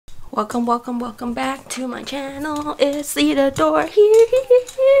Welcome back to my channel. It's the door here.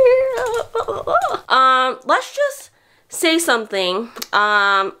 Let's just say something.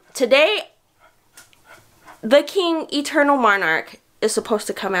 Today, The King Eternal Monarch is supposed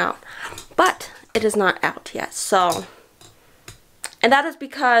to come out, but it is not out yet. So, and that is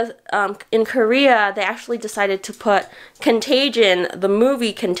because in Korea, they actually decided to put Contagion, the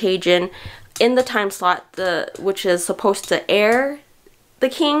movie Contagion, in the time slot, which is supposed to air The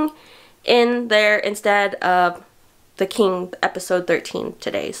King in there instead of The King episode 13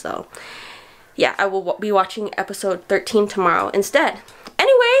 today. So yeah, I will be watching episode 13 tomorrow instead.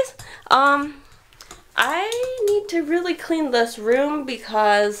 Anyways, I need to really clean this room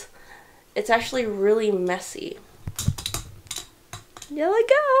because it's actually really messy. Here we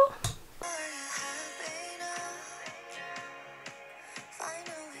go.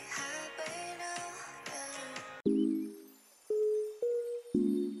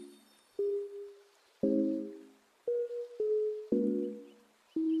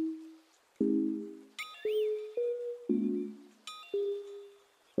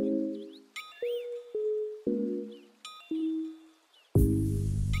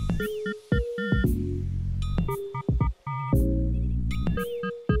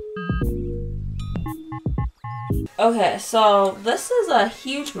 Okay, so this is a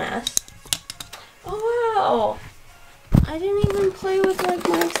huge mess. Oh wow! I didn't even play with like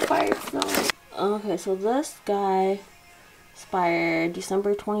my expired film. Okay, so this guy expired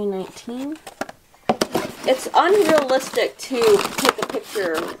December 2019. It's unrealistic to take a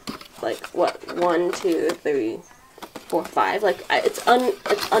picture like what 1, 2, 3, 4, 5. Like it's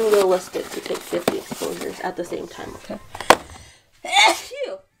unrealistic to take 50 exposures at the same time. Okay.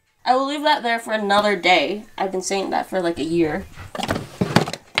 Phew. I will leave that there for another day. I've been saying that for like a year.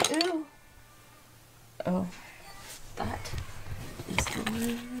 Ew. Oh, that is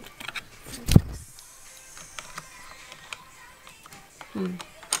good.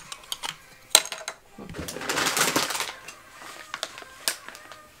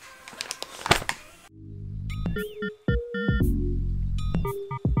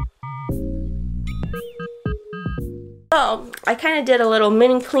 So, I kind of did a little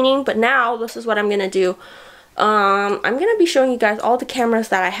mini cleaning, but now this is what I'm going to do. I'm going to be showing you guys all the cameras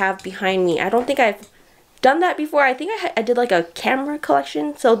that I have behind me. I don't think I've done that before. I think I did like a camera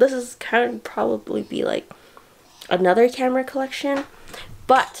collection, so this is kind of probably be like another camera collection.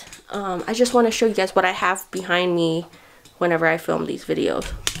 But I just want to show you guys what I have behind me whenever I film these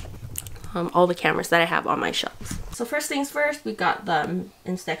videos. All the cameras that I have on my shelves. So first things first, we got the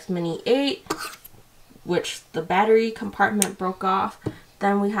Instax Mini 8. Which the battery compartment broke off.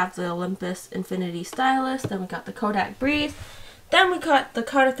 Then we have the Olympus Infinity Stylus. Then we got the Kodak Breeze. Then we got the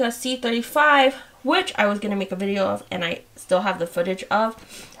Konica C35, which I was going to make a video of and I still have the footage of.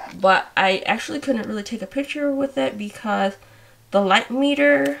 But I actually couldn't really take a picture with it because the light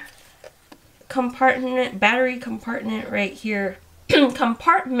meter compartment, battery compartment right here,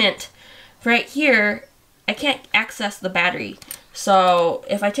 I can't access the battery. So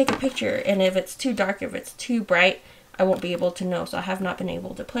if I take a picture and if it's too dark, if it's too bright, I won't be able to know. So I have not been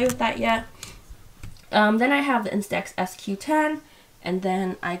able to play with that yet. Then I have the Instax SQ10, and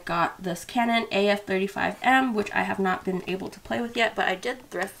then I got this Canon AF35M, which I have not been able to play with yet, but I did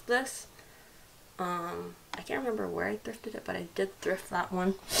thrift this. I can't remember where I thrifted it, but I did thrift that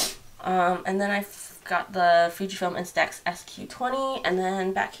one. And then I've got the Fujifilm Instax SQ20, and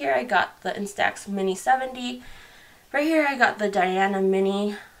then back here I got the Instax Mini 70. Right here I got the Diana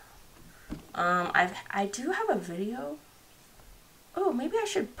Mini. I do have a video. Oh, maybe I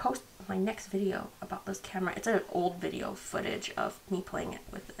should post my next video about this camera. It's an old video footage of me playing it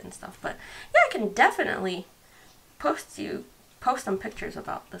with it and stuff. But yeah, I can definitely post some pictures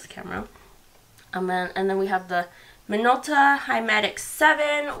about this camera. And then we have the Minolta Hymatic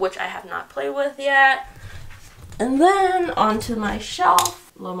 7, which I have not played with yet. And then onto my shelf.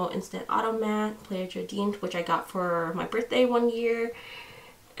 Lomo Instant Automat, Player Jardine, which I got for my birthday one year.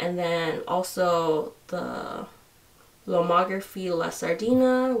 And then also the Lomography La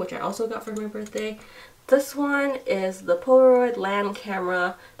Sardina, which I also got for my birthday. This one is the Polaroid land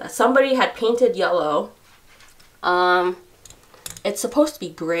camera that somebody had painted yellow. It's supposed to be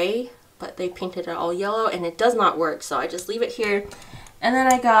gray, but they painted it all yellow and it does not work, so I just leave it here. And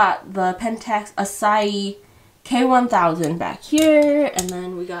then I got the Pentax Asahi K1000 back here, and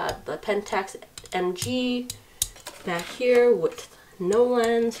then we got the Pentax MG back here with no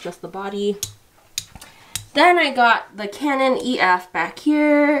lens, just the body. Then I got the Canon EF back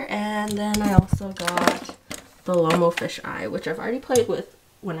here, and then I also got the Lomo Fisheye, which I've already played with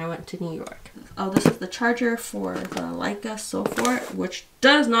when I went to New York. Oh, this is the charger for the Leica Sofort, which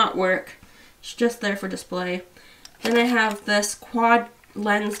does not work. It's just there for display. Then I have this quad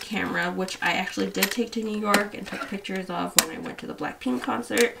lens camera, which I actually did take to New York and took pictures of when I went to the Blackpink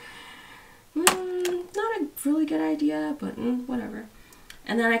concert. Not a really good idea, but whatever.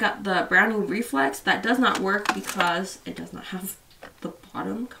 And then I got the Browning Reflex. That does not work because it does not have the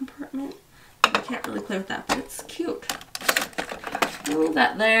bottom compartment. I can't really play with that, but it's cute. I'll leave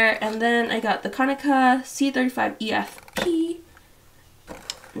that there. And then I got the Konica C35 EFP.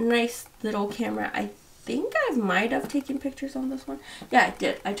 Nice little camera. I think I might have taken pictures on this one. Yeah, I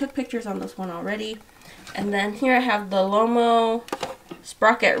did. I took pictures on this one already. And then here I have the Lomo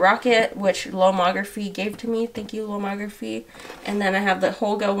Sprocket Rocket, which Lomography gave to me. Thank you, Lomography. And then I have the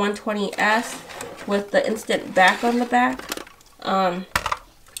Holga 120S with the instant back on the back.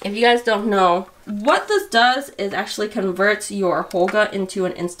 If you guys don't know, what this does is actually converts your Holga into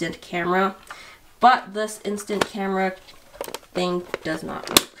an instant camera. But this instant camera thing does not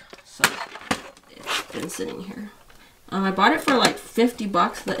work. So it's been sitting here. I bought it for like 50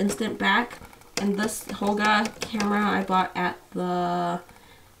 bucks, the instant back. And this Holga camera I bought at the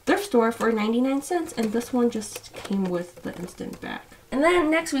thrift store for 99 cents. And this one just came with the instant back. And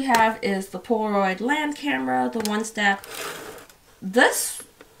then next we have is the Polaroid land camera, the one step. This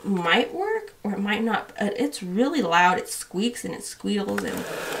might work or it might not. It's really loud. It squeaks and it squeals and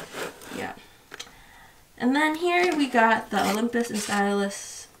yeah. And then here we got the Olympus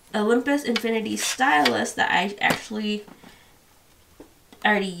Infinity Stylus that I actually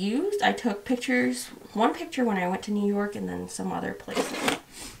already used. I took pictures, one picture when I went to New York and then some other places.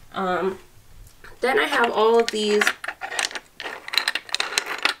 Then I have all of these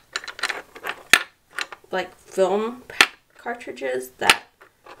like film cartridges that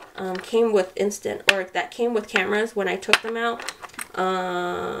came with that came with cameras when I took them out.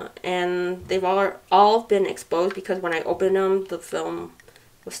 And they've all been exposed because when I opened them, the film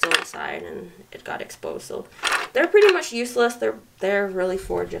was still inside and it got exposed. So they're pretty much useless. They're really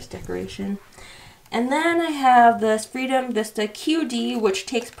for just decoration. And then I have this Freedom Vista QD, which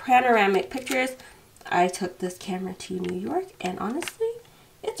takes panoramic pictures. I took this camera to New York, and honestly,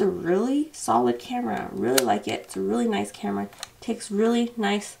 it's a really solid camera. I really like it. It's a really nice camera. It takes really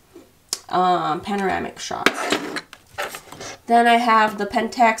nice panoramic shots. Then I have the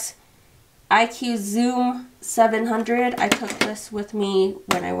Pentax IQ Zoom 700. I took this with me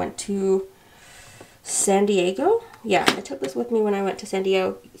when I went to San Diego. Yeah, I took this with me when I went to San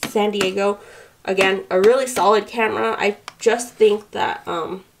Diego. Again, a really solid camera. I just think that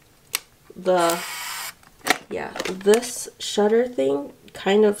this shutter thing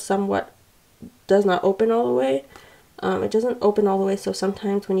kind of somewhat does not open all the way. It doesn't open all the way, so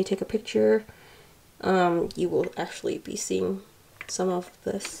sometimes when you take a picture, you will actually be seeing some of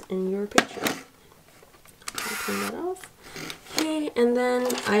this in your picture. Turn that off. Okay, and then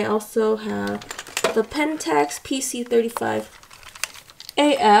I also have the Pentax PC35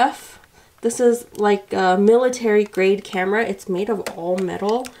 AF. This is like a military grade camera. It's made of all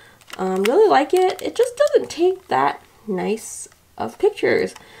metal. Really like it. It just doesn't take that nice of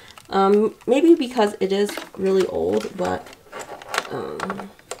pictures. Maybe because it is really old, but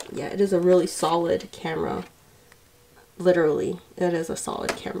yeah, it is a really solid camera. Literally, it is a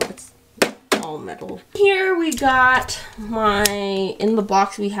solid camera. It's all metal. Here we got in the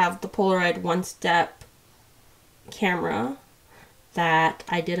box we have the Polaroid one-step camera that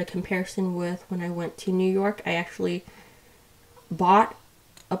I did a comparison with when I went to New York. I actually bought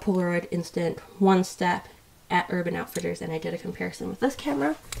a Polaroid instant one-step at Urban Outfitters and I did a comparison with this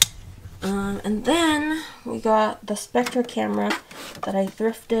camera. And then we got the Spectra camera that I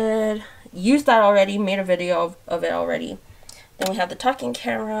thrifted. Used that already, made a video of it already. Then we have the talking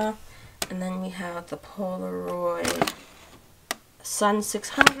camera, and then we have the Polaroid Sun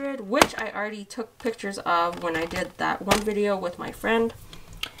 600, which I already took pictures of when I did that one video with my friend.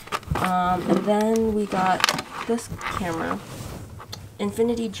 And then we got this camera,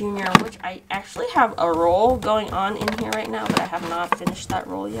 Infinity Junior, which I actually have a roll going on in here right now, but I have not finished that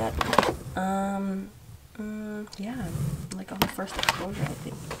roll yet. Yeah, like on the first exposure, I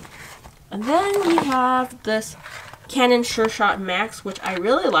think. And then we have this Canon SureShot Max, which I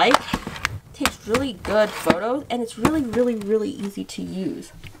really like. It takes really good photos, and it's really, really, really easy to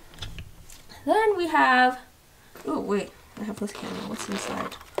use. Then we have, oh wait, I have this camera. What's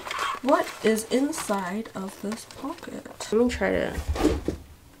inside? What is inside of this pocket? Let me try to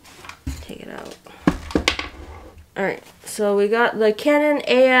take it out. Alright, so we got the Canon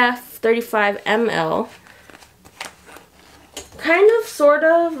AF35ML. Kind of, sort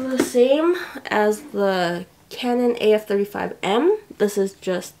of, the same as the Canon AF35M. This is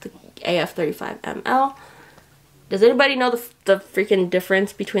just the AF35ML. Does anybody know the freaking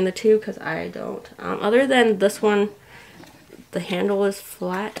difference between the two? Because I don't. Other than this one, the handle is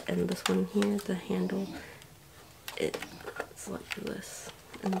flat, and this one here, the handle, it's like this.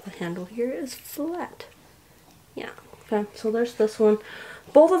 And the handle here is flat. Yeah. Okay, so there's this one.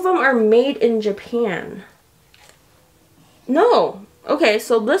 Both of them are made in Japan. No. Okay,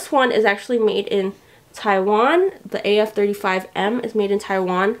 so this one is actually made in Taiwan. The AF35M is made in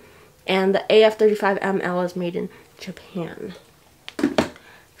Taiwan. And the AF35ML is made in Japan.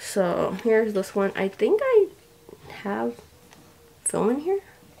 So here's this one. I think I have film in here.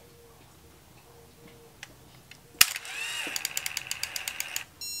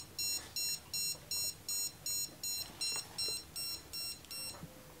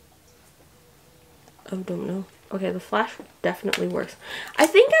 I don't know. Okay, the flash definitely works. I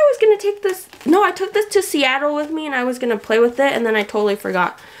think I was going to take this. No, I took this to Seattle with me and I was going to play with it, and then I totally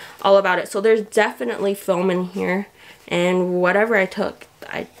forgot all about it. So there's definitely film in here, and whatever I took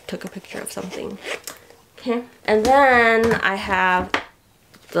a picture of something. Okay, and then I have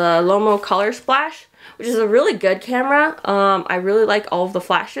the Lomo Color Splash, which is a really good camera. I really like all of the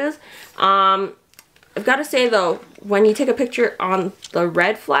flashes. I've got to say though, when you take a picture on the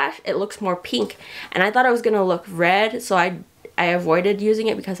red flash, it looks more pink, and I thought it was going to look red, so I avoided using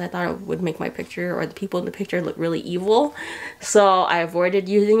it because I thought it would make my picture or the people in the picture look really evil. So I avoided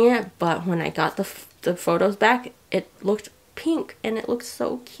using it, but when I got the photos back, it looked pink and it looked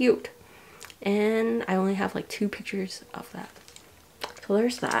so cute. And I only have like 2 pictures of that. So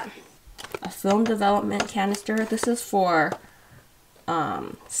there's that. A film development canister. This is for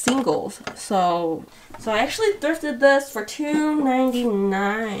singles. So I actually thrifted this for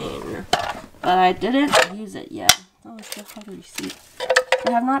 $2.99, but I didn't use it yet. Oh, I still have a receipt.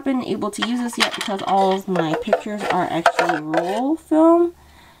 I have not been able to use this yet because all of my pictures are actually roll film.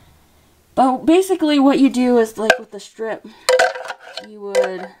 But basically what you do is, like with the strip, you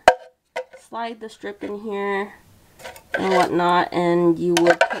would slide the strip in here and whatnot, and you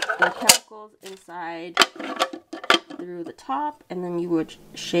would put the chemicals inside through the top, and then you would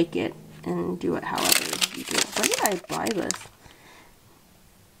shake it and do it however you do it. When did I buy this?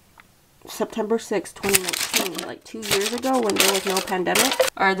 September 6, 2019, like 2 years ago when there was no pandemic.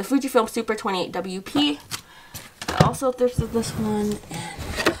 Or the Fujifilm Super 28 WP. I also thrifted this one,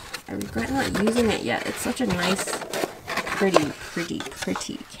 and I regret not using it yet. It's such a nice, pretty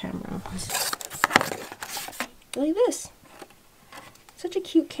camera. Like this. Such a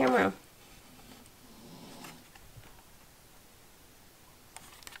cute camera.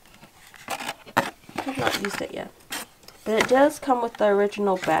 I have not used it yet. But it does come with the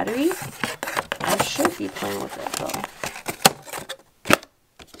original battery. I should be playing with it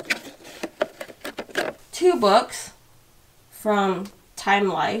though. 2 books from Time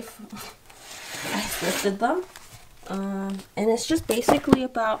Life. I thrifted them. And it's just basically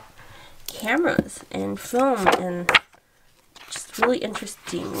about cameras and film, and just really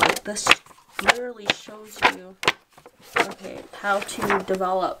interesting. Like, this literally shows you, okay, how to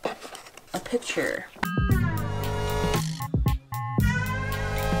develop a picture.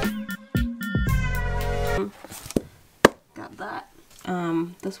 Got that.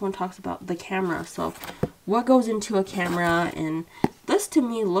 This one talks about the camera, so what goes into a camera, and this to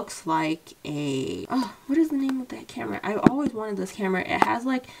me looks like a, oh, what is the name of that camera? I've always wanted this camera. It has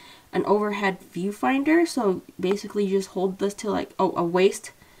like an overhead viewfinder, so basically you just hold this to like, oh, a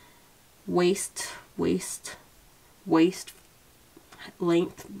waist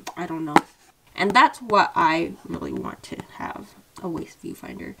length, I don't know. And that's what I really want to have, a waist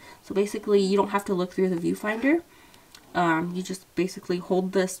viewfinder. So basically you don't have to look through the viewfinder. You just basically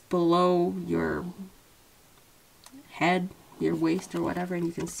hold this below your head, your waist or whatever, and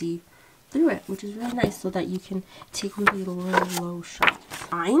you can see through it, which is really nice, so that you can take really low shots.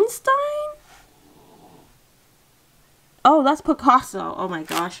 Einstein? Oh, that's Picasso. Oh my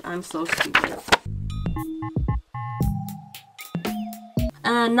gosh, I'm so stupid.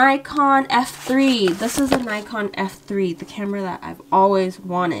 Nikon F3. This is a Nikon F3, the camera that I've always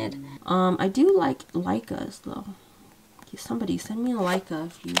wanted. I do like Leicas though. Somebody send me a Leica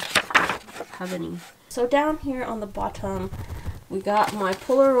if you have any. So down here on the bottom, we got my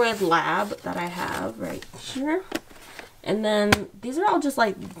Polaroid Lab that I have right here. And then these are all just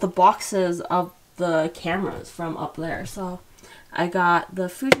like the boxes of the cameras from up there. So I got the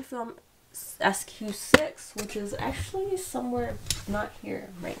Fujifilm SQ6, which is actually somewhere not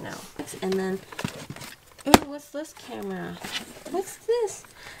here right now. And then, ooh, what's this camera? What's this?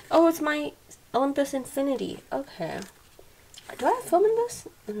 Oh, it's my Olympus Infinity. Okay. Do I have film in this?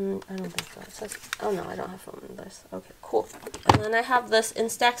 I don't think so. It says, oh no, I don't have film in this. Okay, cool. And then I have this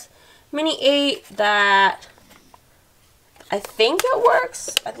Instax Mini 8 that I think it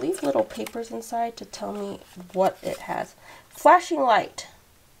works. I leave little papers inside to tell me what it has. Flashing light.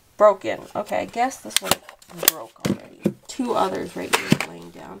 Broken. Okay, I guess this one broke already. 2 others right here laying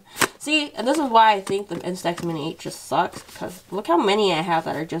down. See, and this is why I think the Instax Mini 8 just sucks, because look how many I have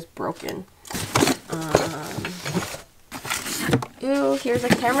that are just broken. Ooh, here's a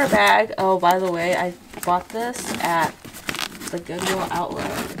camera bag. Oh, by the way, I bought this at the Goodwill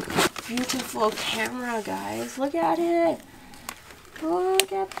outlet. Beautiful camera, guys. Look at it.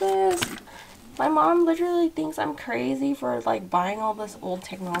 Look at this. My mom literally thinks I'm crazy for like buying all this old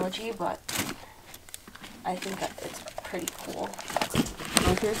technology, but I think that it's pretty cool.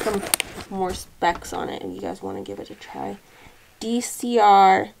 And here's some more specs on it if you guys want to give it a try.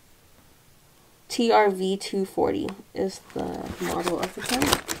 DCR TRV240 is the model of the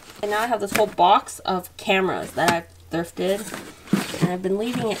camera. And now I have this whole box of cameras that I've thrifted. And I've been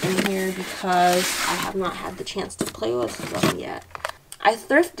leaving it in here because I have not had the chance to play with them yet. I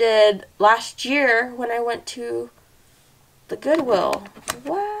thrifted last year when I went to the Goodwill.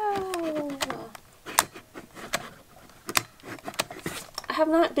 Wow! I have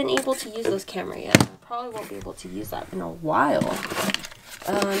not been able to use this camera yet. I probably won't be able to use that in a while.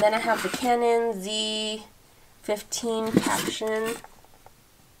 Then I have the Canon Z15 caption.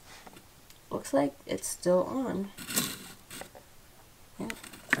 Looks like it's still on. Yeah.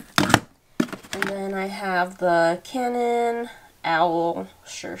 And then I have the Canon Owl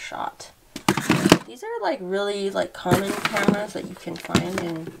Sure Shot. These are like really like common cameras that you can find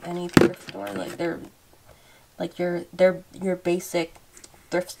in any thrift store. Like they're like your basic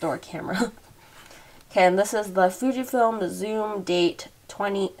thrift store camera. Okay, and this is the Fujifilm Zoom Date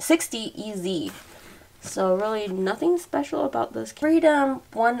 2060 EZ. So really nothing special about this. Freedom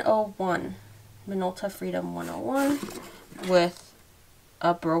 101. Minolta Freedom 101 with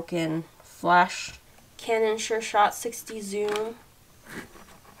a broken flash. Canon Sure Shot 60 Zoom.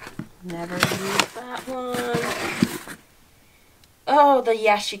 Never used that one. Oh, the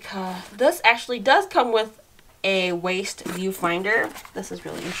Yashica. This actually does come with a waist viewfinder. This is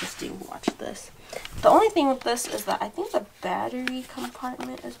really interesting. Watch this. The only thing with this is that I think the battery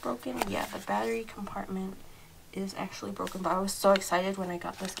compartment is broken. Yeah, the battery compartment is actually broken, but I was so excited when I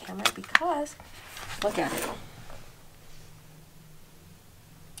got this camera because look at it.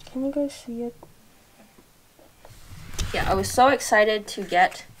 Can you guys see it? Yeah, I was so excited to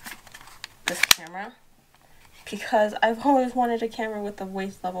get this camera because I've always wanted a camera with a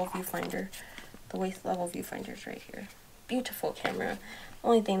waist level viewfinder. The waist level viewfinder is right here. Beautiful camera.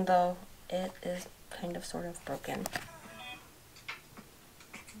 Only thing though, it is kind of sort of broken.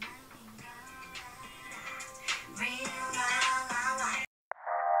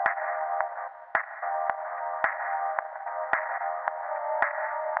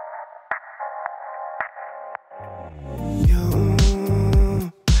 You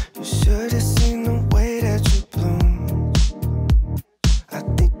should have seen the way that you bloom. I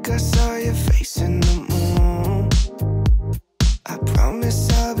think I saw your face in the moon. I promise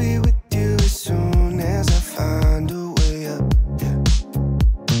I'll be with you as soon as I find a way up, yeah.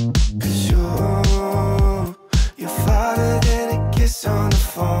 'Cause you're farther than a kiss on the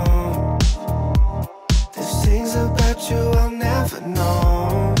phone. There's things about you I'll never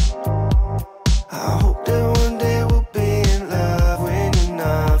know. I hope that one day we'll be in love when you're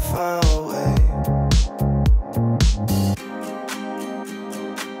not far away.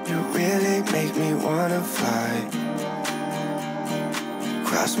 You really make me wanna fly,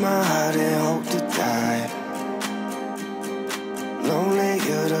 cross my heart and hope to die. Lonely,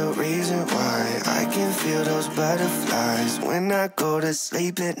 you're the reason why I can feel those butterflies when I go to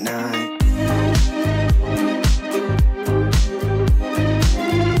sleep at night.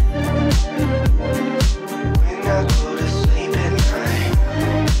 When I go to sleep at night.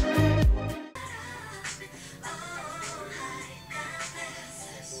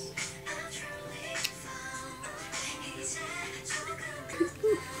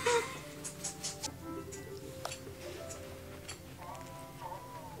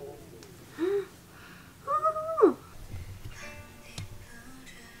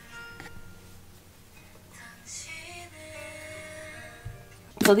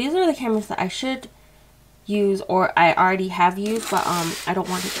 So these are the cameras that I should use, or I already have used, but I don't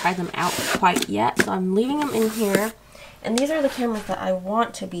want to try them out quite yet, so I'm leaving them in here. And these are the cameras that I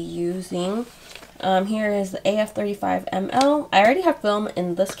want to be using. Here is the AF35ML. I already have film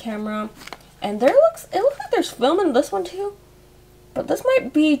in this camera, and it looks like there's film in this one too, but this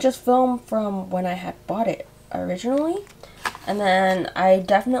might be just film from when I had bought it originally. And then I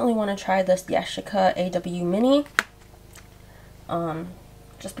definitely want to try this Yashica AW Mini.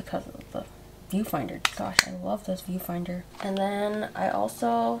 Just because of the viewfinder. Gosh, I love this viewfinder. And then I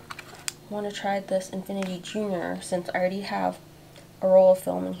also want to try this Infinity Junior since I already have a roll of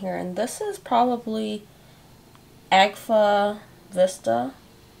film in here. And this is probably Agfa Vista.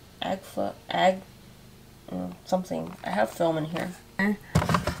 Something. I have film in here. I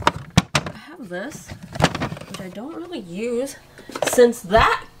have this, which I don't really use since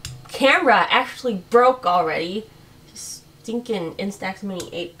that camera actually broke already. Stinking Instax Mini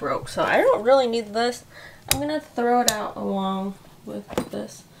 8 broke, so I don't really need this. I'm gonna throw it out along with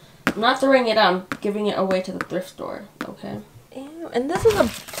this. I'm not throwing it out, I'm giving it away to the thrift store, okay? Ew, and this is a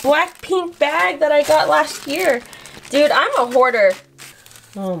black pink bag that I got last year. Dude, I'm a hoarder.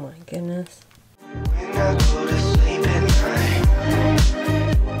 Oh my goodness.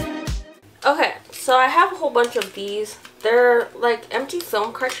 Okay, so I have a whole bunch of these. They're like empty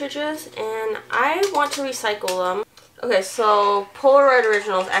film cartridges and I want to recycle them. Okay, so Polaroid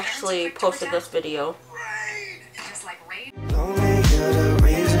Originals actually posted this video.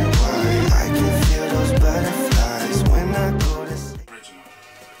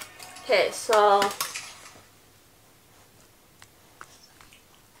 Okay, so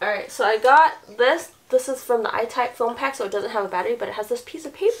alright, so I got this. This is from the I-Type film pack, so it doesn't have a battery, but it has this piece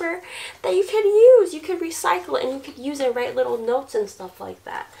of paper that you could use. You could recycle it and you could use it and write little notes and stuff like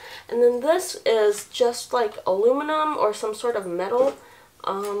that. And then this is just like aluminum or some sort of metal,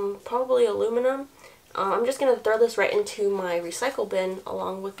 probably aluminum. I'm just going to throw this right into my recycle bin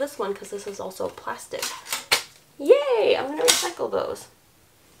along with this one because this is also plastic. Yay! I'm going to recycle those.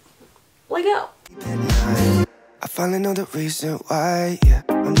 Let go. I finally know the reason why, yeah.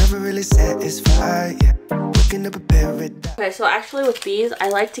 I'm never really satisfied, yeah. Waking up a paradise. Okay, so actually with these, I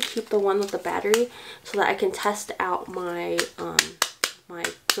like to keep the one with the battery so that I can test out my my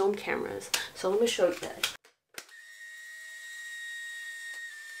film cameras. So let me show you guys.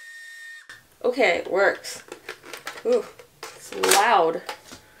 Okay, it works. Ooh, it's loud.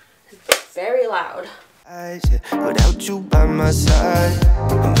 It's very loud. Without you by my side,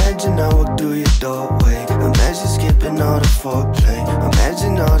 imagine I walk through your doorway. Imagine skipping all the foreplay.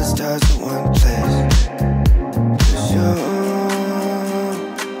 Imagine all the stars in one place. 'Cause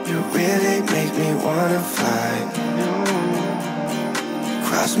you really make me wanna fly.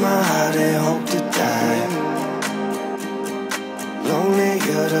 Cross my heart and hope to die. Lonely,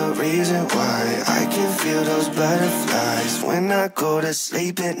 you're the reason why I can feel those butterflies when I go to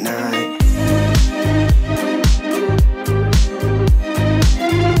sleep at night.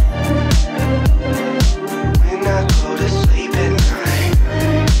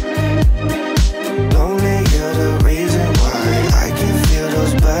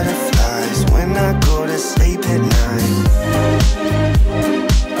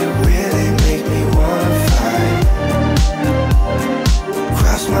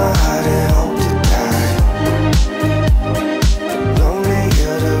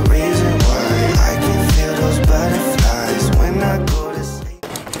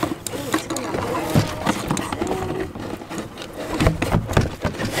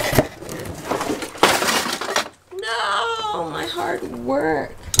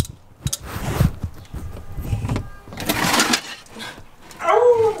 Work.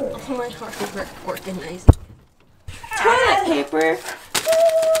 Oh, my hard work organizing. Toilet paper.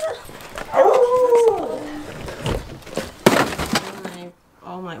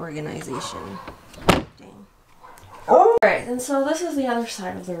 All my organization. Dang. Alright, and so this is the other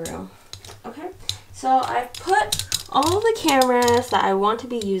side of the room. Okay, so I put all the cameras that I want to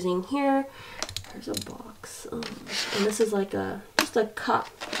be using here. There's a box, and this is like just a cup,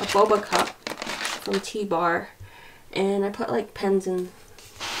 a boba cup from T-Bar, and I put like pens and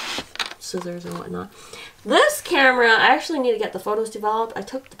scissors and whatnot. This camera, I actually need to get the photos developed. I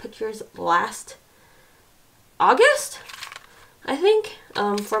took the pictures last August, I think,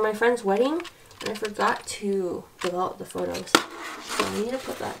 for my friend's wedding, and I forgot to develop the photos. So I need to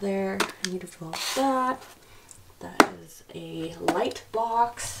put that there. I need to develop that. That is a light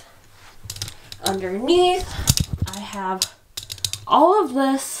box. Underneath, I have all of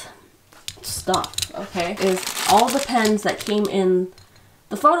this stuff, okay, is all the pens that came in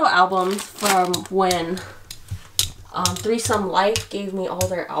the photo albums from when Threesome Life gave me all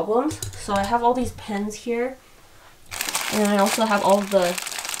their albums. So I have all these pens here, and I also have all of the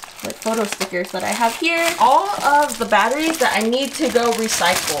like photo stickers that I have here. All of the batteries that I need to go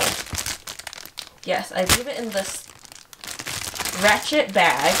recycle. Yes, I leave it in this ratchet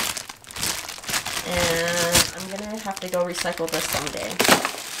bag. And I'm gonna have to go recycle this someday.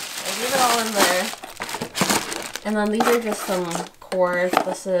 I leave it all in there. And then these are just some cords.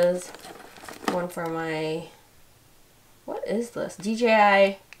 This is one for my, what is this?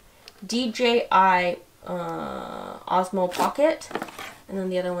 DJI Osmo Pocket. And then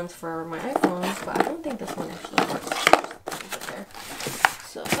the other one's for my iPhone, but I don't think this one actually works.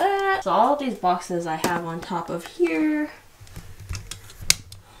 So all these boxes I have on top of here.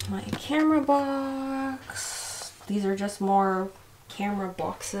 My camera box. These are just more camera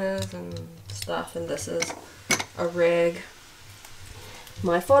boxes and stuff, and this is a rig.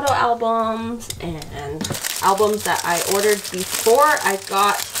 My photo albums and albums that I ordered before I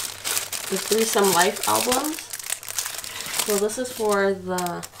got the Threesome Life albums. So this is for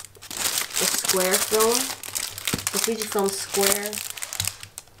the square film, the Fujifilm Square.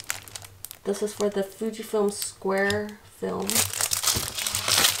 This is for the Fujifilm Square film.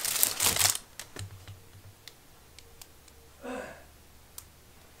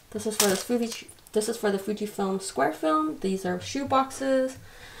 This is for the Fujifilm Square film. These are shoe boxes.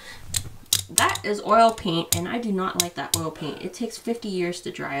 That is oil paint, and I do not like that oil paint. It takes 50 years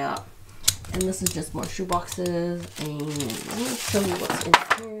to dry up. And this is just more shoe boxes, and let me show you what's in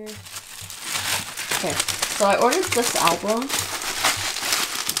here. Okay, so I ordered this album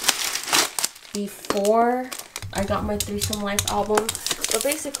before I got my Threesome Life album. So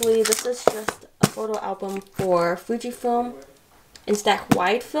basically, this is just a photo album for Fujifilm Instax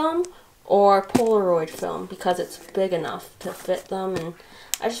wide film or Polaroid film because it's big enough to fit them, and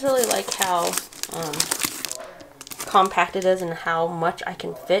I just really like how compact it is and how much I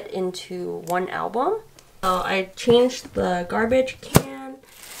can fit into one album. So I changed the garbage can,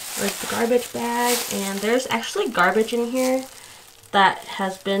 like the garbage bag, and there's actually garbage in here that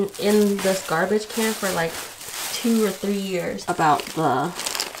has been in this garbage can for like 2 or 3 years. About the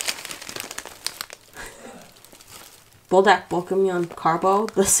Buldak Bulkamyon Carbo.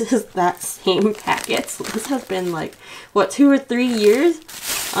 This is that same packet. So this has been like, what, 2 or 3 years?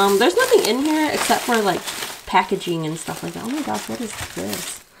 There's nothing in here except for like packaging and stuff like that. Oh my gosh, what is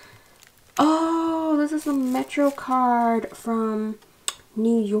this? Oh, this is a Metro card from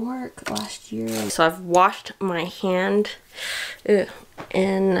New York last year. So I've washed my hand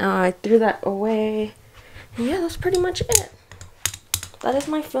and I threw that away. And yeah, that's pretty much it. That is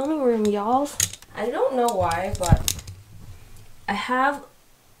my filming room, y'all. I don't know why, but I have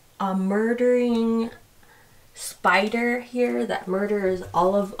a murdering spider here that murders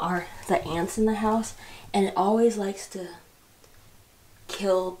all of the ants in the house, and it always likes to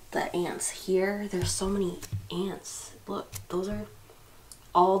kill the ants here. There's so many ants. Look, those are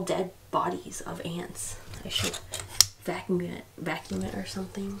all dead bodies of ants. I should vacuum it or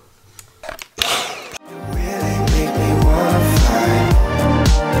something. You really make me wanna fly.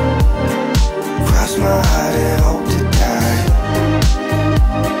 Cross my heart and hope to die.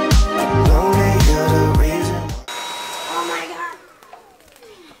 Lonely, you're the reason. Oh my god.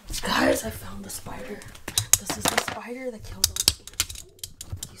 Guys, I found the spider. This is the spider that killed all the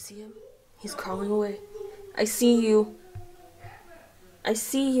ants. You see him? He's crawling away. I see you. I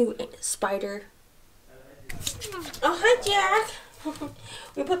see you, spider. Oh, hi, Jack.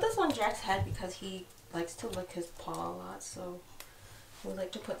 We put this on Jack's head because he likes to lick his paw a lot, so we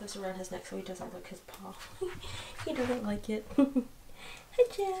like to put this around his neck so he doesn't lick his paw. He doesn't like it. Hi,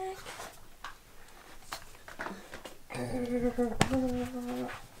 Jack.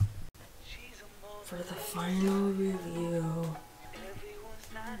 For the final review.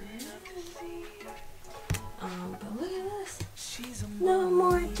 But look at this. No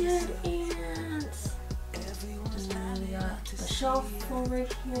more dead ants. And then we got the shelf over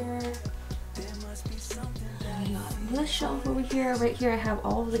here. And we got this shelf over here. Right here I have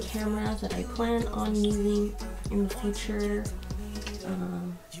all of the cameras that I plan on using in the future.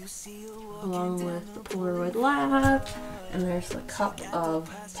 Along with the Polaroid Lab. And there's a cup of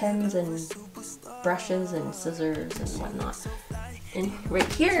pens and brushes and scissors and whatnot. And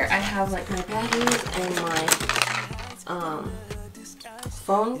right here I have like my batteries and my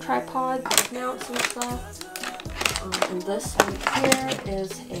phone tripod mounts and stuff. And this right here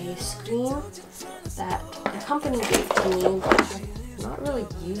is a screen that the company gave to me, but I've not really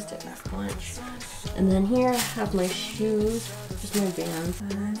used it that much. And then here I have my shoes, just my Vans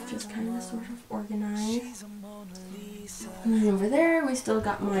that I've just kind of sort of organized. And then over there we still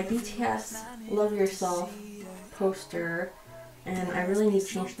got my BTS Love Yourself poster, and I really need to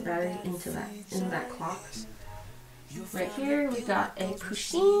change the battery into that clock. Right here we got a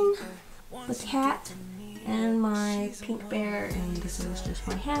Pusheen with hat and my pink bear, and this is just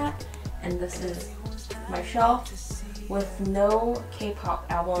my hat, and this is my shelf with no K-pop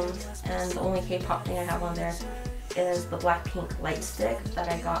albums, and the only K-pop thing I have on there is the Blackpink light stick that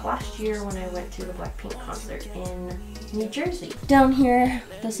I got last year when I went to the Blackpink concert in New Jersey. Down here,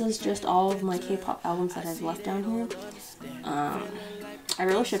 this is just all of my K-pop albums that I've left down here. I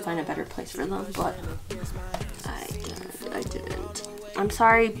really should find a better place for them, but I didn't. I'm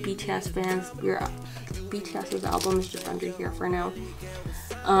sorry, BTS fans. Your BTS's album is just under here for now.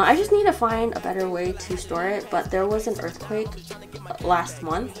 I just need to find a better way to store it, but there was an earthquake last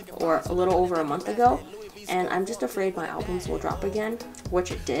month, or a little over a month ago, and I'm just afraid my albums will drop again,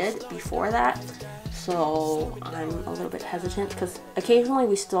 which it did before that. So I'm a little bit hesitant because occasionally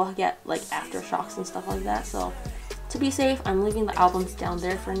we still get like aftershocks and stuff like that. So to be safe, I'm leaving the albums down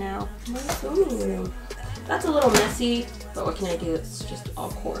there for now. My filming room. That's a little messy, but what can I do? It's just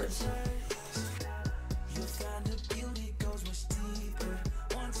all cords.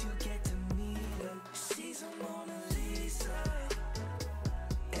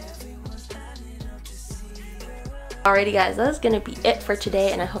 Alrighty guys, that's gonna be it for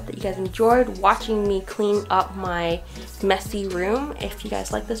today, and I hope that you guys enjoyed watching me clean up my messy room. If you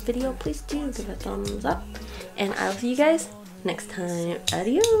guys like this video, please do give it a thumbs up, and I will see you guys next time.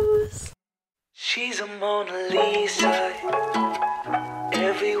 Adios! She's a Mona Lisa.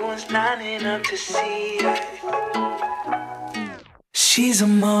 Everyone's lining up to see her. She's a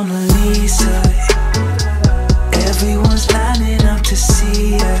Mona Lisa. Everyone's lining up to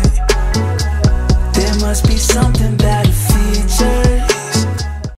see her. There must be something about her features.